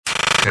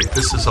Okay,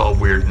 this is all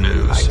weird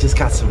news. I just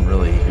got some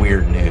really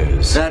weird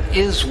news. That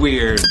is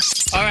weird.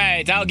 All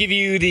right, I'll give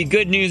you the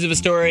good news of a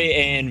story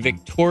in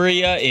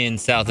Victoria in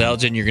South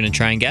Elgin. You're going to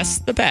try and guess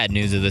the bad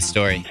news of this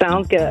story.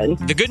 Sounds good.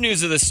 The good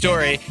news of the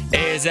story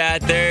is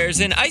that there's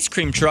an ice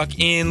cream truck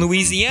in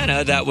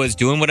Louisiana that was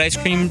doing what ice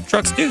cream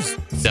trucks do.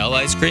 Sell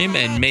ice cream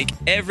and make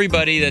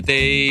everybody that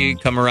they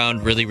come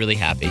around really, really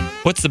happy.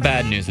 What's the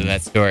bad news of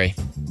that story?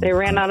 They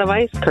ran out of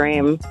ice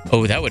cream.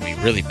 Oh, that would be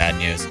really bad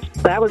news.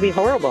 That would be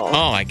horrible.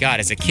 Oh, my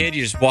God. As a kid,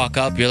 you just walk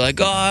up. You're like,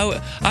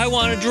 oh, I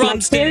want a My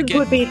drumstick. kids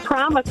would be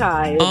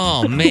traumatized.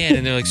 Oh, man.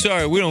 And they're like,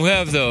 sorry, we don't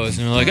have those.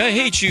 And they're like, I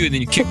hate you. And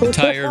then you kick the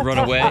tire and run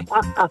away.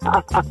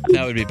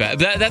 That would be bad.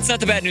 That's not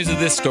the bad news of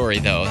this story,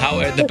 though.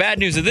 The bad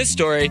news of this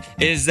story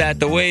is that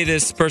the way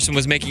this person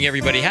was making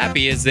everybody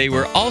happy is they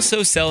were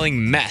also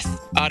selling meth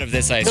out of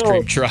this ice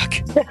cream truck.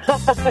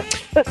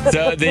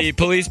 So the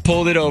police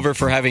pulled it over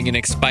for having an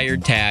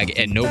expired tag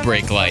and no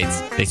brake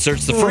lights. They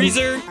searched the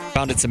freezer,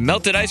 found some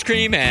melted ice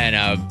cream, and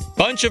a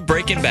bunch of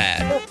Breaking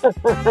Bad.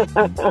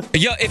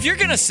 Yo, if you're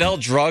going to sell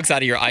drugs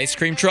out of your ice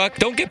cream truck,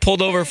 don't get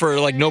pulled over for,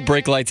 like, no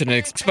brake lights and an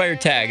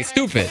expired tag. It's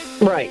stupid.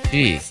 Right.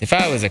 Jeez, if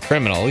I was a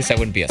criminal, at least I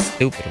wouldn't be a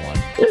stupid one.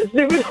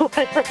 Stupid one,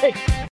 right.